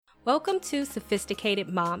Welcome to Sophisticated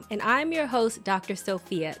Mom, and I'm your host, Dr.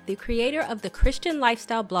 Sophia, the creator of the Christian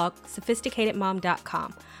lifestyle blog,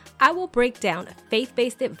 sophisticatedmom.com. I will break down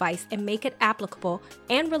faith-based advice and make it applicable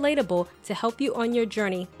and relatable to help you on your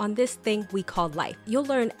journey on this thing we call life. You'll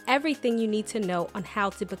learn everything you need to know on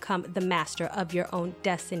how to become the master of your own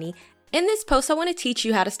destiny. In this post, I want to teach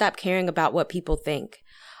you how to stop caring about what people think.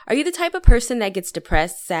 Are you the type of person that gets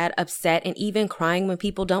depressed, sad, upset, and even crying when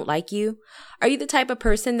people don't like you? Are you the type of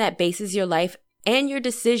person that bases your life and your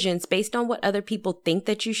decisions based on what other people think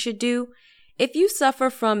that you should do? If you suffer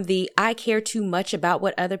from the I care too much about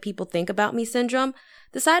what other people think about me syndrome,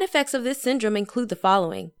 the side effects of this syndrome include the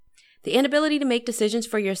following: the inability to make decisions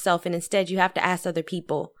for yourself, and instead you have to ask other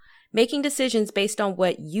people. Making decisions based on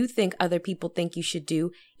what you think other people think you should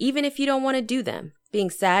do, even if you don't want to do them. Being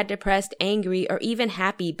sad, depressed, angry, or even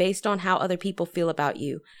happy based on how other people feel about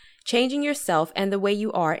you. Changing yourself and the way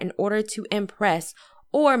you are in order to impress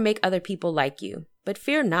or make other people like you. But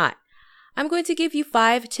fear not. I'm going to give you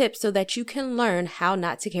 5 tips so that you can learn how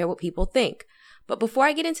not to care what people think. But before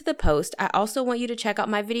I get into the post, I also want you to check out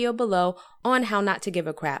my video below on how not to give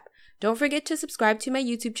a crap. Don't forget to subscribe to my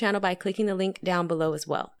YouTube channel by clicking the link down below as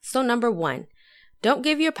well. So number 1, don't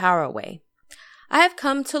give your power away. I have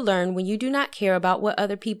come to learn when you do not care about what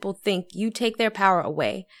other people think, you take their power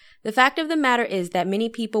away. The fact of the matter is that many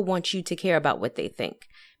people want you to care about what they think.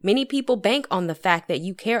 Many people bank on the fact that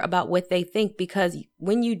you care about what they think because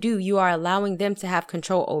when you do, you are allowing them to have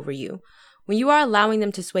control over you. When you are allowing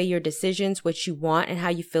them to sway your decisions, what you want, and how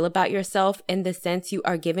you feel about yourself, in the sense you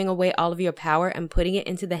are giving away all of your power and putting it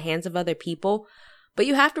into the hands of other people. But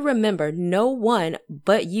you have to remember, no one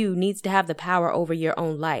but you needs to have the power over your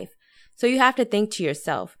own life. So you have to think to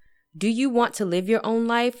yourself, do you want to live your own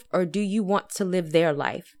life or do you want to live their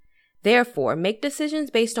life? Therefore, make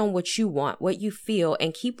decisions based on what you want, what you feel,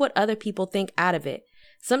 and keep what other people think out of it.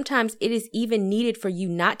 Sometimes it is even needed for you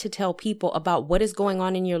not to tell people about what is going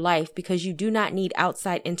on in your life because you do not need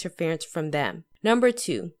outside interference from them. Number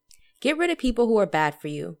 2, get rid of people who are bad for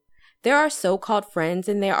you. There are so-called friends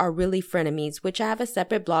and there are really frenemies, which I have a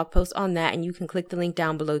separate blog post on that and you can click the link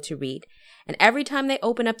down below to read. And every time they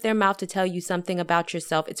open up their mouth to tell you something about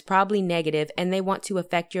yourself, it's probably negative and they want to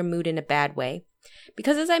affect your mood in a bad way.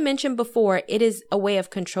 Because as I mentioned before, it is a way of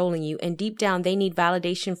controlling you, and deep down they need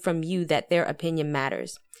validation from you that their opinion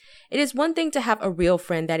matters. It is one thing to have a real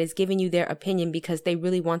friend that is giving you their opinion because they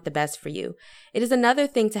really want the best for you. It is another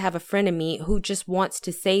thing to have a frenemy who just wants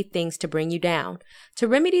to say things to bring you down. To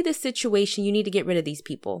remedy this situation, you need to get rid of these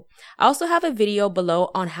people. I also have a video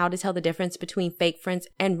below on how to tell the difference between fake friends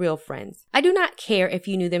and real friends. I do not care if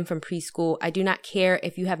you knew them from preschool. I do not care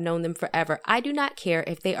if you have known them forever. I do not care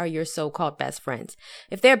if they are your so-called best friends.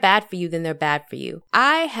 If they're bad for you, then they're bad for you.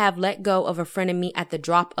 I have let go of a frenemy at the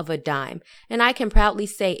drop of a dime, and I can proudly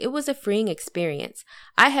say it was a freeing experience.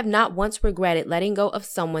 I have not once regretted letting go of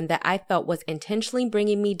someone that I felt was intentionally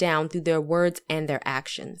bringing me down through their words and their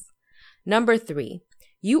actions. Number 3,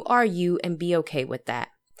 you are you and be okay with that.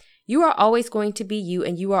 You are always going to be you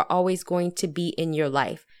and you are always going to be in your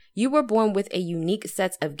life. You were born with a unique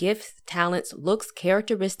set of gifts, talents, looks,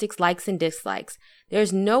 characteristics, likes, and dislikes.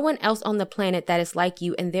 There's no one else on the planet that is like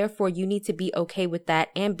you, and therefore you need to be okay with that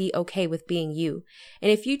and be okay with being you.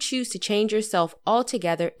 And if you choose to change yourself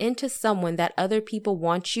altogether into someone that other people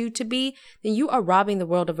want you to be, then you are robbing the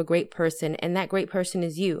world of a great person, and that great person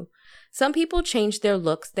is you. Some people change their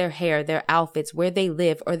looks, their hair, their outfits, where they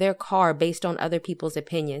live, or their car based on other people's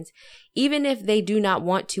opinions, even if they do not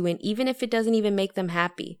want to, and even if it doesn't even make them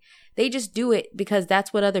happy. They just do it because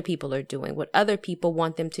that's what other people are doing, what other people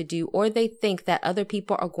want them to do, or they think that other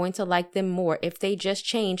people are going to like them more if they just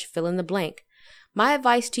change fill in the blank. My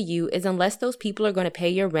advice to you is, unless those people are going to pay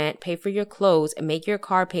your rent, pay for your clothes, and make your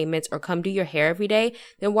car payments, or come do your hair every day,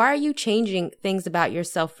 then why are you changing things about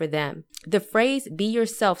yourself for them? The phrase be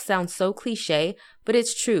yourself sounds so cliche, but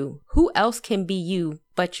it's true. Who else can be you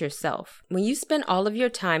but yourself? When you spend all of your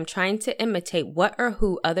time trying to imitate what or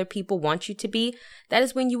who other people want you to be, that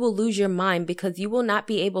is when you will lose your mind, because you will not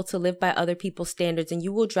be able to live by other people's standards, and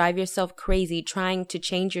you will drive yourself crazy trying to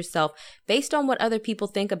change yourself based on what other people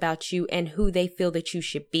think about you and who they feel that you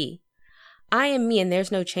should be. I am me and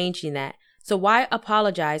there's no changing that. So why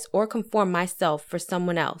apologize or conform myself for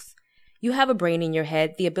someone else? You have a brain in your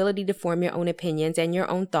head, the ability to form your own opinions and your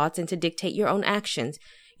own thoughts and to dictate your own actions.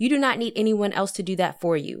 You do not need anyone else to do that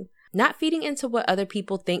for you. Not feeding into what other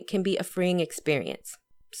people think can be a freeing experience.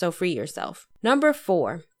 So free yourself. Number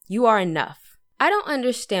 4, you are enough. I don't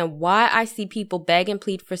understand why I see people beg and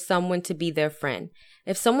plead for someone to be their friend.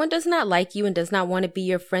 If someone does not like you and does not want to be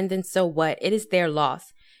your friend, then so what? It is their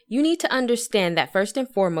loss. You need to understand that first and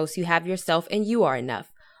foremost, you have yourself and you are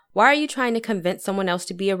enough. Why are you trying to convince someone else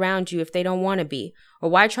to be around you if they don't want to be? Or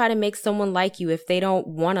why try to make someone like you if they don't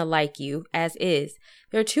want to like you as is?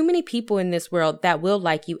 There are too many people in this world that will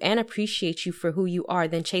like you and appreciate you for who you are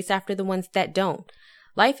than chase after the ones that don't.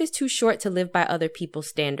 Life is too short to live by other people's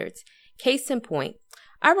standards. Case in point,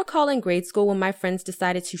 I recall in grade school when my friends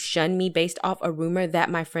decided to shun me based off a rumor that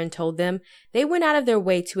my friend told them, they went out of their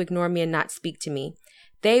way to ignore me and not speak to me.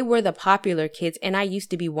 They were the popular kids and I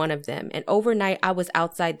used to be one of them, and overnight I was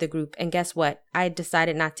outside the group, and guess what? I had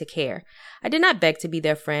decided not to care. I did not beg to be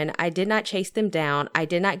their friend. I did not chase them down. I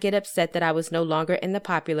did not get upset that I was no longer in the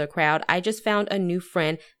popular crowd. I just found a new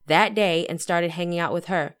friend that day and started hanging out with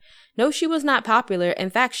her. No, she was not popular.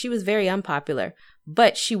 In fact, she was very unpopular.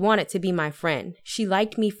 But she wanted to be my friend. She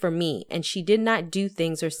liked me for me, and she did not do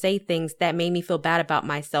things or say things that made me feel bad about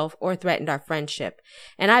myself or threatened our friendship.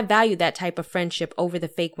 And I valued that type of friendship over the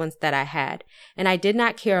fake ones that I had. And I did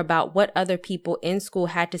not care about what other people in school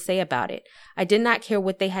had to say about it. I did not care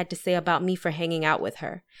what they had to say about me for hanging out with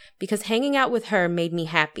her. Because hanging out with her made me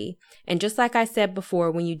happy. And just like I said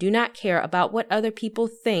before, when you do not care about what other people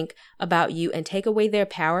think about you and take away their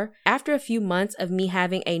power, after a few months of me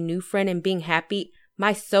having a new friend and being happy,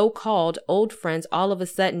 my so-called old friends all of a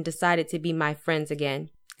sudden decided to be my friends again.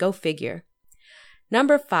 Go figure.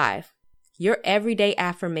 Number 5, your everyday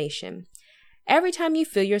affirmation. Every time you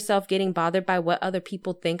feel yourself getting bothered by what other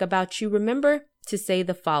people think about you, remember to say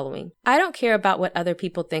the following. I don't care about what other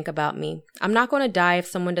people think about me. I'm not going to die if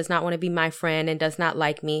someone does not want to be my friend and does not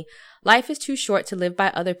like me. Life is too short to live by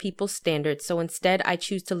other people's standards, so instead I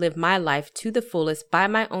choose to live my life to the fullest by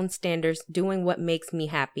my own standards, doing what makes me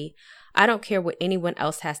happy. I don't care what anyone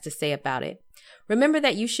else has to say about it. Remember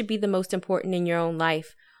that you should be the most important in your own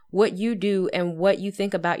life. What you do and what you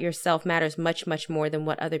think about yourself matters much, much more than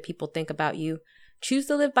what other people think about you. Choose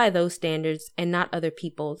to live by those standards and not other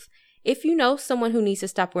people's. If you know someone who needs to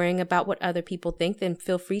stop worrying about what other people think, then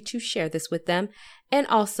feel free to share this with them. And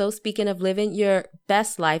also, speaking of living your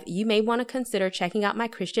best life, you may want to consider checking out my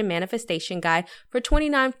Christian Manifestation Guide for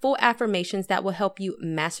 29 full affirmations that will help you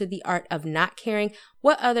master the art of not caring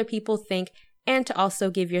what other people think and to also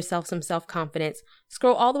give yourself some self-confidence.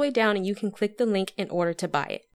 Scroll all the way down and you can click the link in order to buy it.